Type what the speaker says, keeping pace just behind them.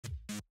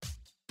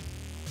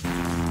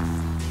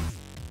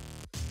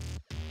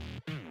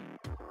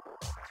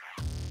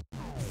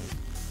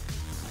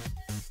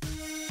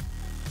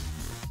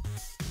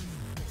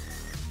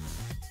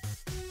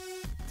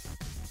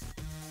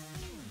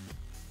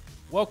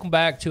Welcome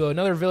back to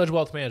another Village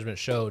Wealth Management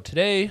show.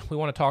 Today, we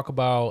want to talk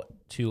about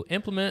to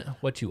implement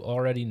what you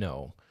already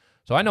know.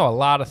 So I know a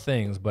lot of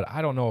things, but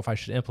I don't know if I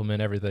should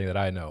implement everything that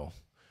I know.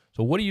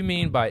 So what do you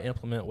mean by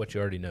implement what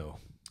you already know?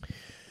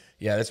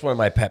 Yeah, that's one of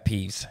my pet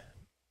peeves.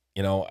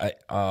 You know,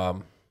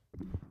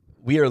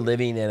 we are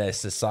living in a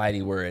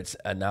society where it's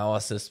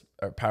analysis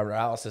or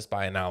paralysis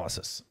by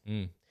analysis.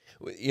 You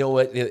know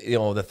what? You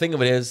know, the thing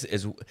of it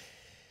is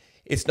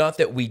it's not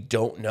that we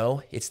don't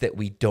know; it's that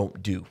we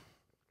don't do.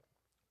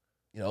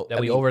 You know, That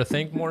we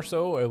overthink more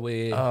so, or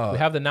we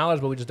have the knowledge,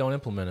 but we just don't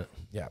implement it.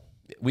 Yeah,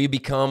 we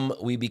become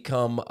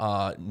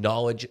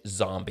knowledge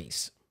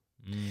zombies.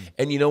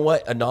 And you know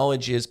what? A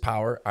knowledge is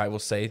power, I will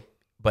say,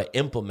 but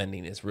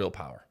implementing is real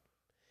power,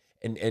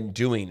 and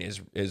doing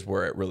is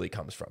where it really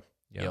comes from.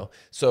 Yeah. You know,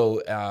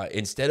 so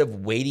instead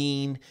of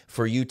waiting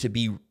for you to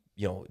be,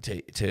 you know,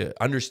 to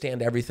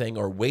understand everything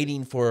or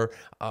waiting for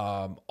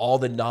all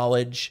the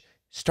knowledge,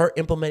 start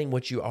implementing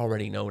what you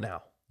already know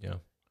now. Yeah.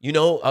 You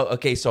know,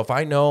 okay, so if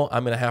I know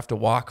I'm going to have to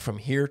walk from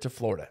here to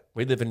Florida,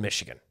 we live in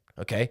Michigan,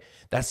 okay?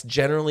 That's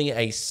generally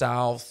a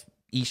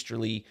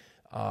southeasterly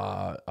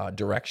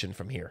direction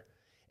from here.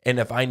 And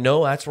if I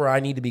know that's where I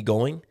need to be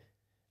going,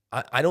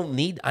 I don't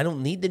need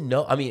to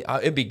know. I mean,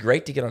 it'd be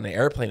great to get on an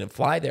airplane and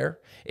fly there.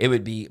 It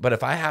would be, but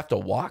if I have to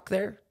walk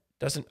there,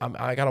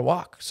 I got to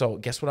walk. So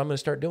guess what I'm going to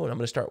start doing? I'm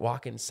going to start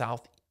walking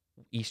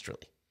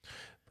southeasterly.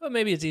 But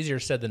maybe it's easier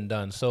said than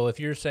done. So if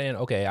you're saying,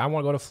 okay, I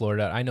want to go to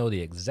Florida, I know the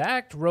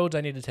exact roads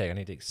I need to take. I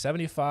need to take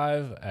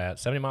 75 at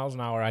 70 miles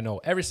an hour. I know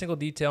every single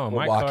detail in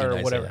my car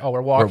or whatever. Oh,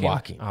 we're walking. We're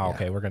walking. Oh,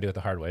 okay, we're going to do it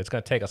the hard way. It's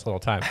going to take us a little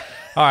time.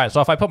 All right,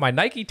 so if I put my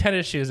Nike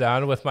tennis shoes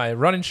on with my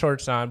running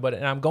shorts on,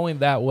 and I'm going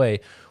that way,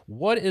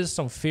 what is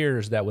some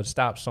fears that would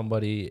stop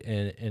somebody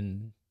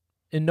in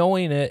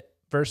knowing it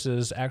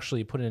versus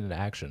actually putting it into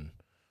action?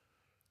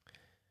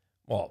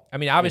 Well, I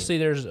mean,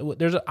 obviously,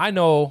 I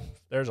know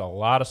there's a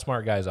lot of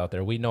smart guys out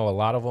there. We know a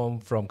lot of them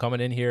from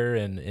coming in here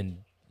and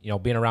you know,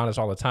 being around us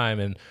all the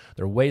time, and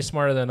they're way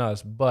smarter than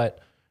us,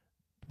 but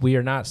we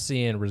are not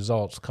seeing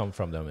results come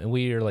from them. And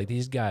we are like,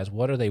 these guys,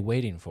 what are they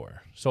waiting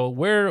for? So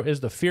where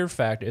is the fear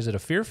factor? Is it a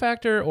fear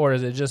factor, or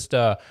is it just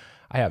I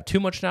have too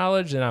much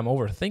knowledge and I'm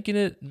overthinking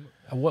it?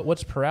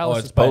 What's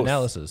paralysis by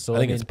analysis? So I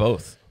think it's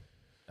both.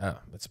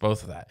 It's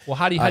both of that. Well,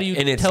 how do you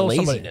and it's tell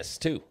laziness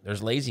somebody? too.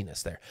 There's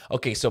laziness there.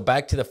 Okay, so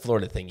back to the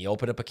Florida thing. You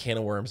open up a can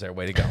of worms there.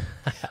 Way to go.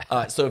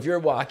 So if you're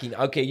walking,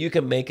 okay, you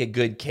can make a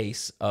good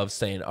case of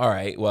saying, all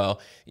right, well,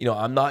 you know,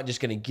 I'm not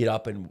just going to get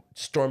up and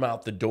storm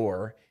out the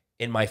door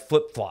in my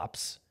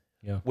flip-flops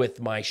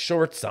with my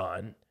shorts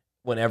on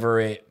whenever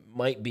it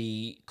might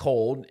be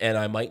cold, and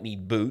I might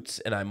need boots,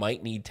 and I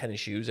might need tennis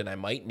shoes, and I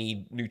might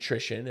need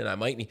nutrition, and I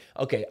might need,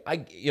 okay,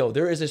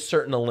 there is a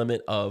certain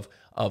limit of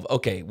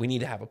okay, we need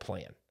to have a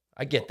plan.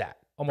 I get that.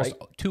 Almost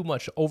too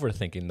much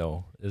overthinking,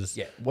 though.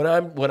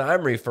 What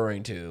I'm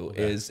referring to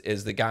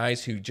is the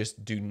guys who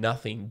just do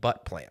nothing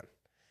but plan,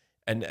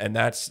 and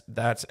that's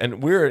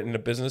and we're in a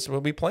business where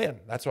we plan.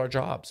 That's our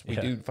jobs. We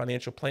do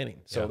financial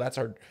planning, so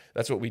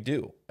that's what we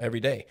do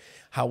every day.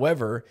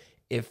 However,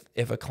 if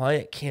a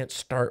client can't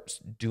start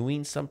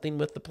doing something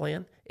with the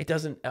plan, it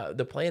doesn't.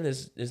 The plan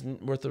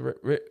isn't worth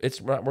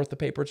it's not worth the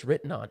paper it's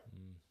written on.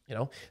 You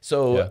know.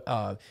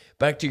 So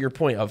back to your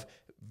point of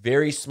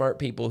very smart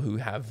people who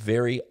have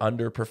very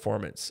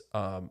underperformance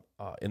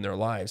in their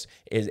lives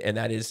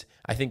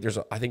I think there's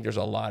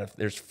a lot of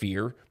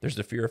fear. There's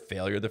the fear of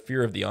failure, the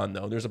fear of the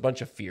unknown. There's a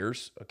bunch of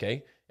fears,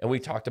 okay? And we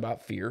talked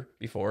about fear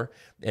before,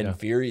 and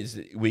fear is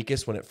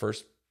weakest when it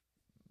first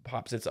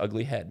pops its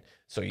ugly head.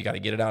 So you got to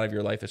get it out of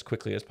your life as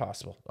quickly as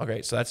possible.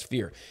 Okay, so that's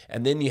fear.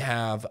 And then you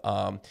have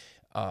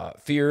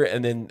fear,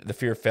 and then the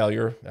fear of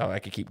failure. I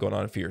could keep going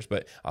on in fears,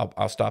 but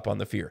I'll stop on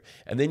the fear.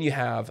 And then you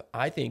have,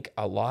 I think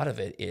a lot of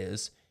it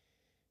is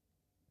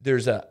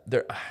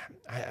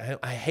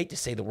I hate to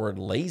say the word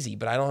lazy,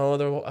 but I don't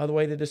know other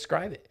way to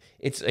describe it.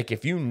 It's like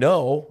if you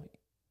know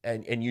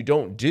and you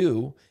don't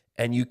do,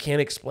 and you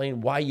can't explain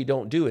why you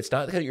don't do, it's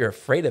not that you're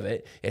afraid of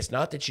it. It's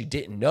not that you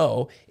didn't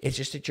know. It's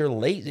just that you're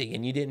lazy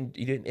and you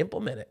didn't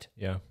implement it.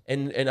 Yeah.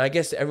 And I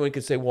guess everyone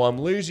could say, well, I'm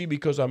lazy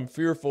because I'm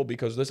fearful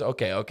because this.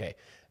 Okay.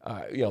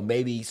 You know,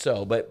 maybe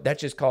so, but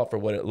that's just call it for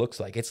what it looks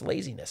like. It's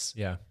laziness.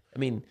 Yeah. I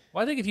mean,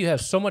 well, I think if you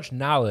have so much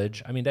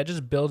knowledge, I mean, that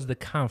just builds the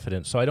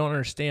confidence. So I don't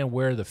understand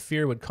where the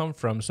fear would come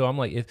from. So I'm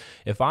like,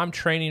 if I'm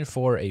training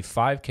for a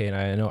 5K, and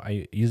I know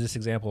I use this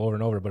example over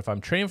and over, but if I'm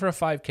training for a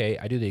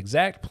 5K, I do the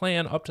exact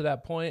plan up to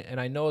that point,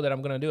 and I know that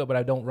I'm going to do it, but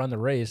I don't run the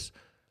race.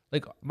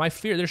 Like my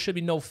fear, there should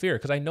be no fear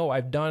because I know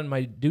I've done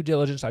my due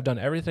diligence. I've done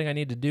everything I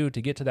need to do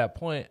to get to that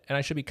point, and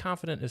I should be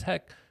confident as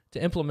heck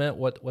to implement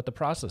what the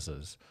process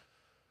is.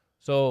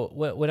 So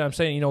when I'm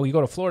saying, you know, you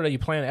go to Florida, you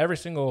plan every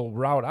single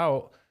route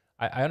out,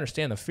 I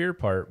understand the fear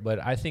part,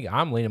 but I think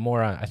I'm leaning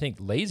more on, I think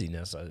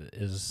laziness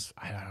is,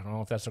 I don't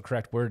know if that's the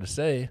correct word to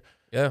say.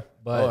 Yeah.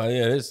 But it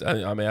is.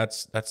 I mean,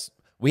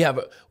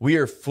 we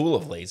are full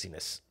of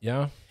laziness.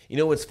 Yeah. You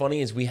know, what's funny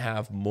is we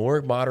have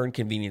more modern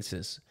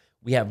conveniences.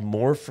 We have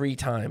more free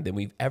time than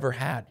we've ever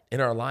had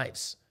in our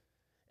lives.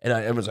 And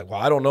everyone's like,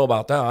 well, I don't know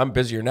about that. I'm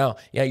busier now.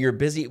 Yeah, you're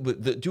busy.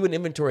 Do an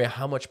inventory of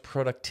how much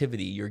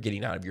productivity you're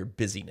getting out of your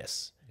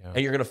busyness. Yeah.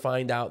 And you're going to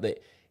find out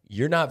that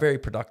you're not very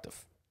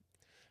productive.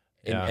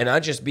 And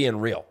I'm just being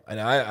real. And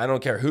I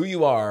don't care who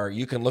you are.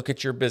 You can look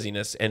at your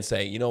busyness and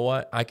say, you know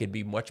what? I could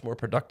be much more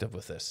productive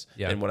with this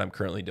than what I'm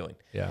currently doing.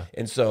 Yeah.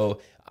 And so,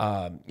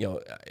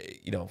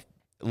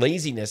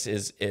 laziness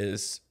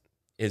is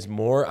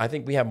more. I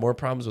think we have more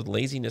problems with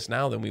laziness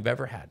now than we've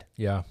ever had.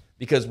 Yeah.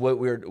 Because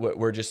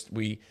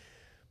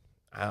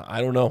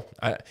I don't know.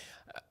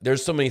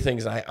 There's so many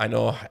things I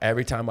know.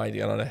 Every time I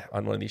get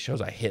on one of these shows,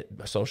 I hit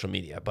social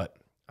media, but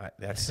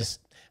that's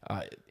just.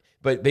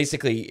 But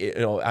basically,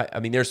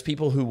 I mean, there's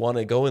people who want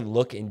to go and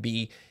look and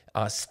be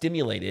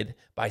stimulated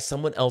by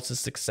someone else's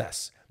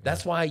success.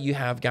 That's why you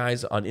have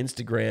guys on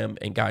Instagram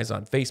and guys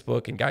on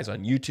Facebook and guys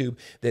on YouTube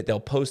that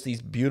they'll post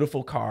these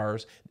beautiful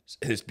cars,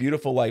 this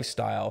beautiful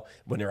lifestyle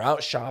when they're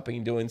out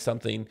shopping, doing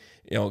something,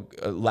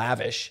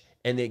 lavish,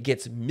 and it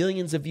gets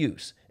millions of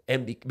views.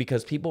 And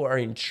because people are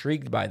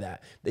intrigued by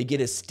that, they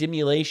get a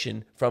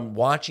stimulation from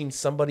watching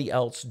somebody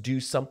else do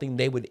something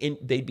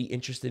they'd be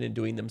interested in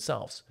doing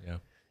themselves. Yeah.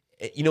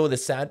 You know what the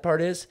sad part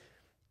is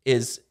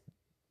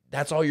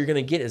that's all you're going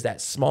to get is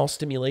that small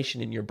stimulation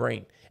in your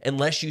brain,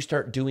 unless you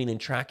start doing and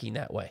tracking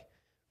that way.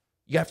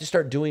 You have to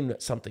start doing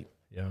something.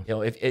 Yeah.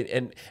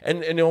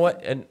 And you know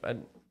what? And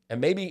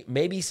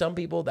maybe some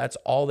people,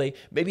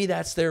 maybe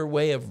that's their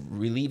way of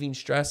relieving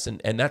stress,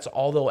 and that's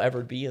all they'll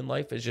ever be in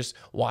life is just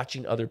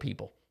watching other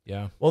people.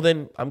 Yeah. Well,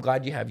 then I'm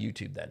glad you have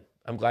YouTube then.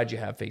 I'm glad you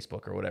have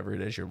Facebook or whatever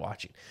it is you're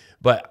watching.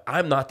 But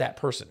I'm not that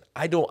person.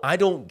 I don't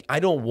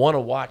want to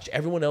watch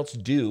everyone else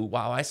do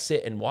while I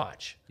sit and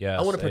watch. Yes,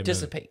 I want to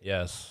participate.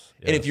 Yes.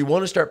 And if you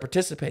want to start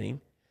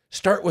participating,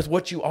 start with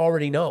what you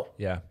already know.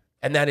 Yeah.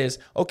 And that is,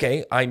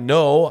 okay, I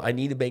know I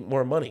need to make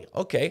more money.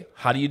 Okay,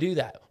 how do you do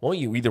that? Well,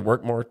 you either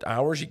work more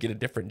hours, you get a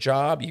different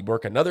job, you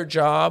work another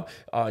job,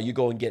 you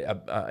go and get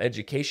an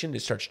education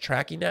that starts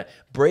tracking that.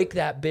 Break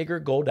that bigger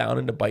goal down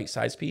into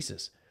bite-sized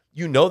pieces.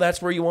 You know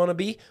that's where you want to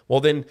be? Well,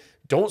 then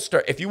don't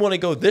start. If you want to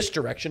go this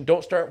direction,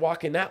 don't start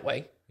walking that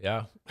way.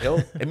 Yeah.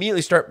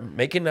 Immediately start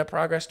making that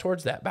progress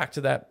towards that, back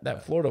to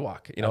that Florida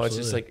walk. Absolutely. It's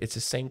just like, it's the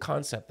same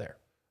concept there.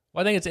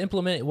 Well, I think it's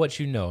implement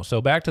what you know.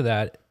 So back to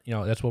that,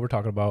 that's what we're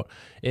talking about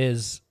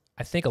is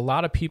I think a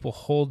lot of people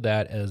hold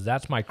that as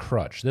that's my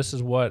crutch. This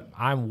is what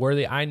I'm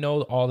worthy. I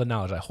know all the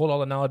knowledge. I hold all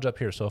the knowledge up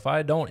here. So if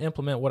I don't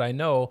implement what I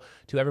know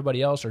to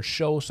everybody else or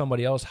show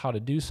somebody else how to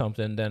do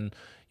something, then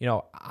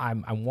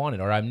I'm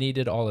wanted or I'm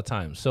needed all the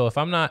time. So if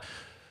I'm not,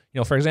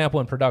 for example,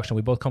 in production,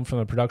 we both come from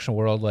the production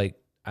world. Like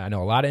I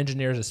know a lot of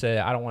engineers that say,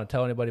 I don't want to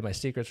tell anybody my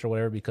secrets or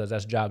whatever because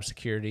that's job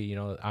security.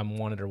 I'm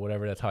wanted or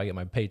whatever. That's how I get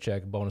my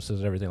paycheck, bonuses,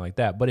 and everything like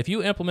that. But if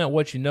you implement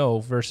what you know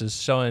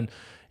versus showing,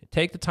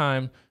 take the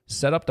time,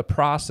 set up the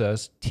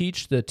process,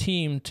 teach the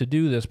team to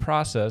do this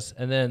process,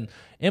 and then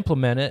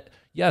implement it.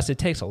 Yes, it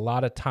takes a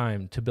lot of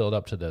time to build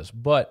up to this.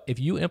 But if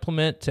you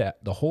implement to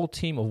the whole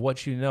team of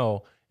what you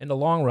know, in the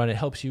long run, it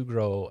helps you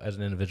grow as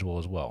an individual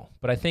as well.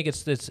 But I think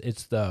it's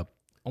the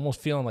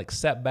almost feeling like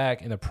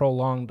setback and the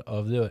prolonged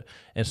of it.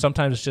 And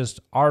sometimes it's just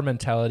our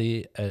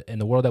mentality in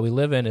the world that we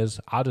live in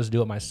is I'll just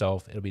do it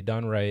myself. It'll be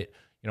done right,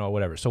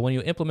 whatever. So when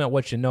you implement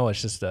what you know,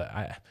 it's just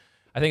I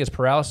think it's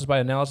paralysis by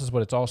analysis,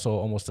 but it's also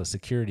almost a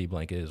security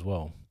blanket as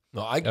well.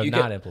 No,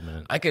 implement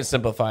it. I can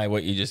simplify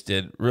what you just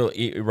did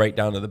really right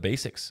down to the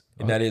basics.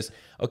 And that is,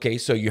 okay,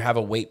 so you have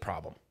a weight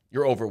problem.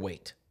 You're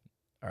overweight.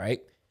 All right.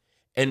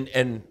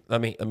 And let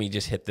me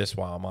just hit this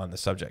while I'm on the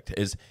subject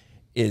is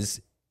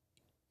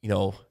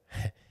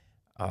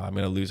I'm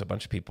going to lose a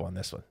bunch of people on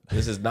this one.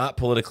 This is not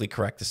politically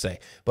correct to say,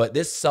 but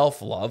this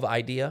self-love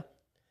idea,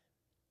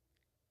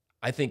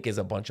 I think is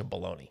a bunch of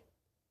baloney.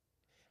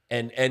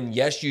 And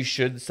yes, you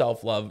should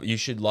self-love. You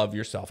should love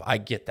yourself. I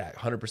get that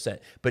 100%.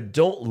 But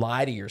don't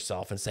lie to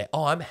yourself and say,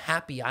 oh, I'm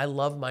happy. I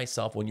love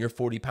myself when you're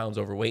 40 pounds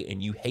overweight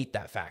and you hate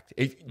that fact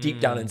deep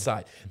down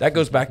inside. That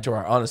goes back to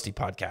our honesty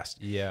podcast.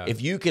 Yeah.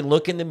 If you can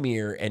look in the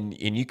mirror and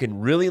you can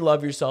really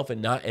love yourself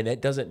and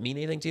it doesn't mean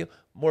anything to you,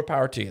 more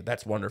power to you.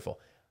 That's wonderful.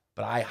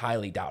 But I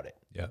highly doubt it.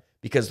 Yeah.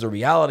 Because the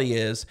reality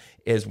is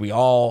we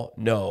all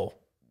know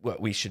what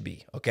we should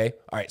be, okay?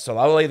 All right, so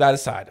I'll lay that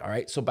aside, all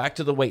right? So back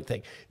to the weight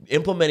thing.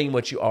 Implementing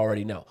what you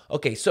already know.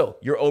 Okay, so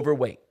you're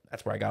overweight.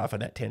 That's where I got off on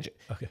that tangent.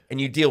 Okay.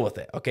 And you deal with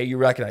it, okay? You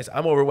recognize,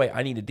 I'm overweight.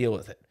 I need to deal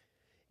with it.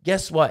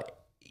 Guess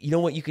what? You know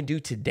what you can do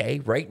today,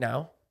 right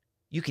now?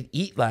 You can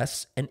eat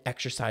less and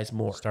exercise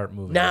more. Start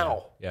moving.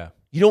 Now. Yeah.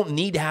 You don't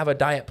need to have a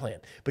diet plan.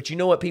 But you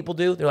know what people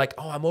do? They're like,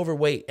 oh, I'm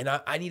overweight, and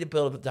I need to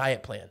build a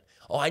diet plan.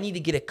 Oh, I need to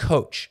get a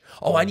coach.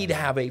 Oh, I need to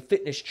have a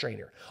fitness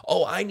trainer.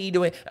 Oh, I need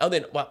to, and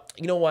then, well,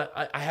 you know what?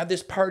 I have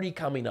this party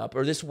coming up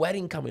or this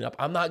wedding coming up.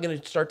 I'm not going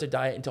to start the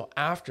diet until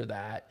after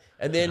that.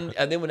 And then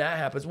when that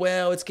happens,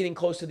 well, it's getting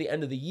close to the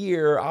end of the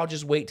year. I'll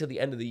just wait till the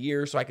end of the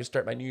year so I can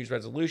start my New Year's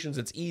resolutions.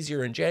 It's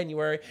easier in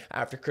January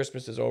after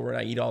Christmas is over and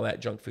I eat all that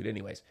junk food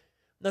anyways.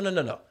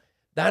 No.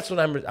 That's what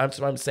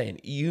I'm saying.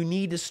 You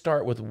need to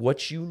start with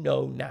what you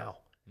know now.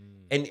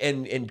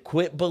 and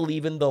quit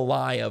believing the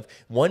lie of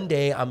one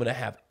day I'm going to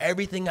have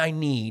everything I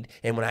need.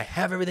 And when I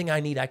have everything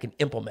I need, I can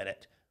implement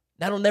it.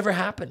 That'll never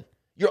happen.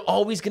 You're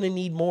always going to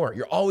need more.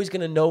 You're always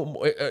going to know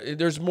more.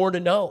 There's more to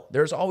know.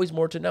 There's always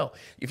more to know.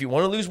 If you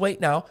want to lose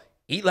weight now,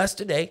 eat less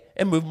today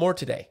and move more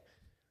today.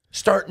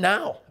 Start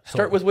now.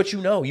 Start with what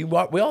you know. We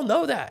all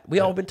know that. We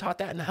all been taught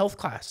that in the health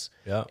class.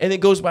 Yeah. And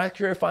it goes back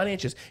to your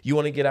finances. You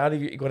want to get out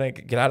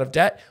of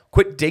debt?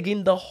 Quit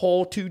digging the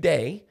hole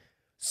today.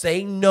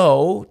 Say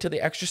no to the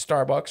extra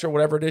Starbucks or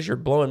whatever it is you're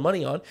blowing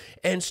money on,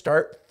 and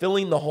start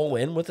filling the hole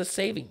in with a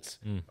savings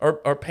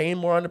or paying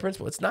more on the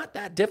principal. It's not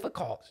that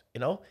difficult, you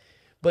know.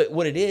 But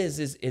what it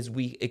is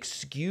we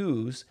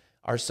excuse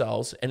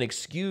ourselves and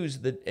excuse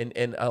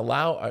and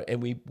allow and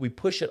we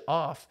push it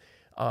off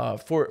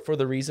for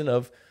the reason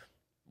of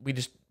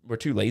we're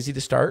too lazy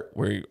to start.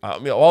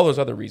 All those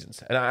other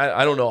reasons. And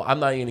I don't know. I'm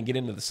not even gonna get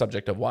into the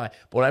subject of why.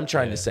 But what I'm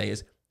trying to say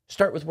is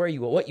start with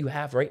what you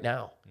have right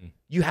now.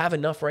 You have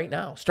enough right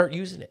now. Start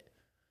using it.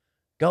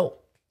 Go.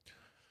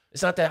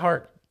 It's not that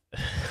hard.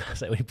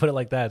 So when you put it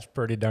like that, it's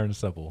pretty darn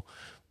simple.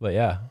 But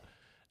yeah,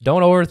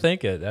 don't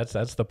overthink it.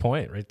 That's the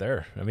point right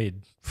there. I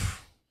mean,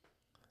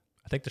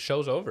 I think the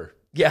show's over.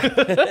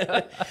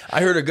 Yeah.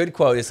 I heard a good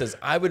quote. It says,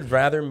 I would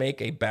rather make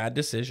a bad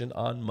decision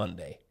on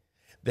Monday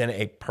than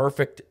a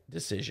perfect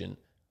decision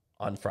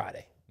on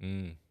Friday.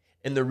 And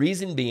the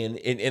reason being,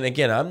 and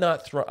again,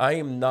 I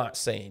am not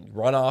saying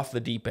run off the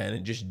deep end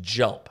and just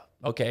jump.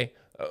 Okay.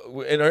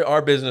 In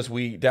our business,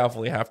 we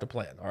definitely have to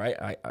plan. All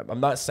right. I'm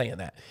not saying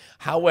that.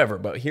 However,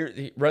 but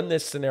here, run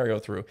this scenario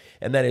through.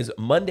 And that is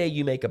Monday,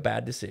 you make a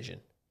bad decision.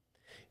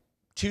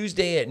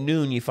 Tuesday at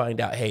noon, you find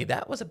out, hey,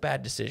 that was a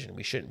bad decision.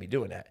 We shouldn't be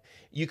doing that.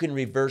 You can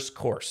reverse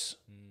course.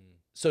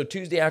 So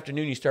Tuesday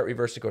afternoon, you start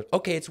reversing course.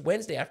 Okay, it's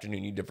Wednesday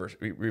afternoon, you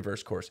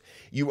reverse course.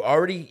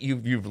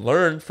 You've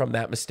learned from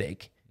that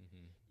mistake.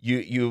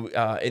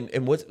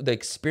 And what's the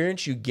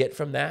experience you get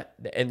from that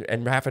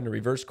and having to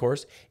reverse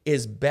course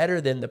is better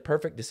than the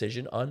perfect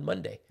decision on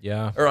Monday.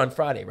 Yeah. Or on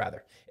Friday,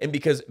 rather. And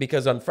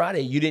because on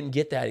Friday, you didn't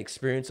get that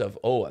experience of,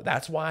 oh,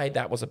 that's why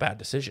that was a bad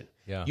decision.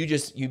 Yeah.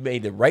 You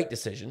made the right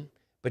decision,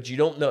 but you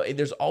don't know.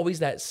 There's always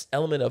that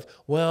element of,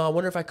 well, I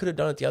wonder if I could have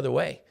done it the other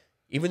way,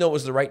 even though it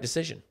was the right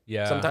decision.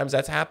 Yeah. Sometimes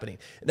that's happening.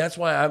 And that's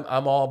why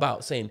I'm all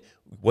about saying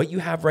what you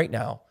have right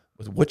now,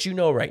 with what you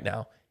know right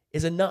now,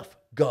 is enough.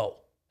 Go.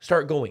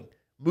 Start going.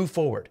 Move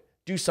forward.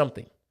 Do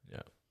something.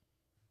 Yeah.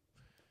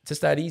 It's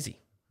just that easy.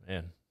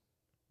 Man.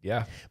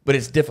 Yeah. But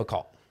it's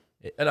difficult.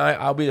 And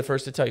I'll be the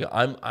first to tell you,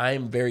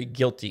 I'm very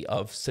guilty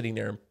of sitting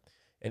there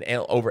and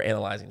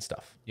overanalyzing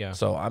stuff. Yeah.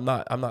 So I'm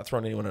not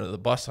throwing anyone under the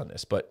bus on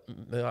this, but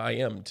I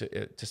am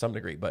to some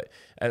degree. But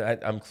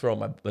I'm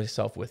throwing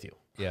myself with you.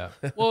 Yeah.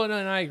 Well, and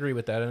I agree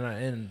with that,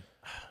 and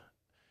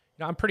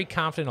you know, I'm pretty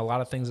confident in a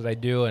lot of things that I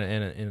do,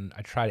 and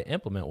I try to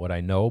implement what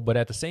I know. But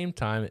at the same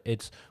time,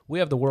 we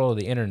have the world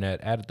of the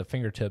internet at the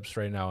fingertips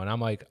right now, and I'm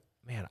like,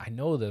 man, I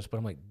know this, but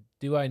I'm like,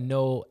 do I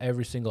know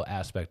every single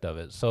aspect of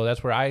it? So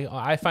that's where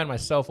I find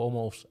myself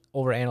almost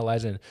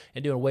overanalyzing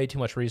and doing way too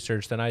much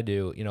research than I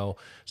do. You know,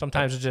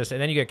 sometimes it's just, and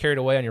then you get carried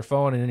away on your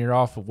phone, and then you're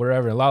off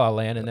wherever in la la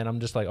land, and then I'm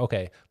just like,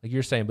 okay, like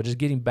you're saying, but just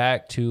getting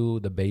back to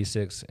the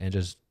basics and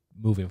just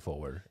moving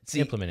forward,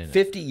 implementing it.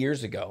 50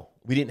 years ago,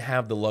 we didn't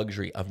have the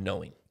luxury of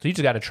knowing. So you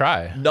just got to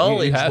try.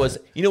 Knowledge was,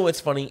 you know what's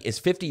funny is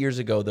 50 years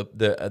ago,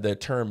 the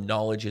term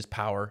knowledge is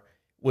power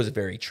was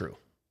very true.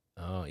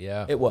 Oh,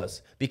 yeah. It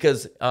was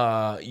because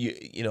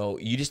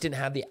you just didn't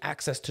have the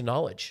access to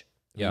knowledge.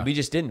 Yeah. We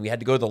just didn't. We had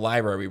to go to the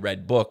library. We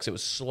read books. It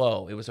was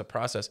slow. It was a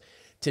process.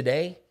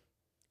 Today,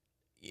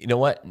 you know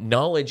what?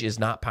 Knowledge is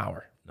not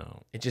power.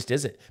 No. It just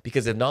isn't,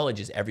 because the knowledge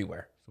is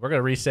everywhere. We're going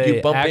to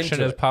re-say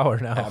action is power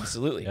now.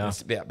 Absolutely. Yeah.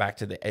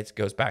 It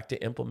goes back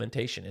to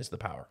implementation is the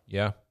power.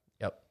 Yeah.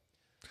 Yep.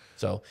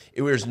 So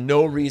there's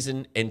no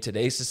reason in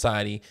today's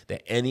society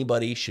that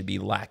anybody should be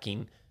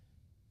lacking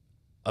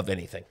of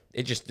anything.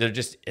 There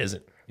just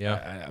isn't.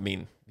 Yeah. I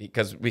mean,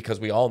 because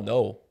we all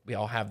know, we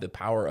all have the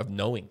power of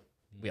knowing.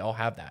 We all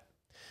have that.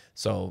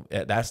 So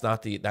that's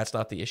not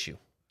the issue.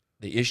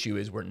 The issue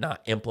is we're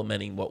not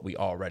implementing what we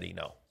already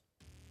know.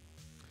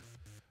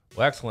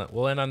 Well, excellent.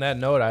 We'll end on that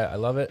note. I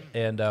love it.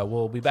 And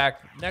we'll be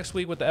back next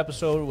week with the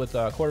episode with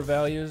core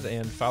values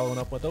and following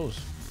up with those.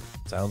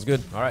 Sounds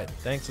good. All right.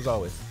 Thanks as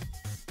always.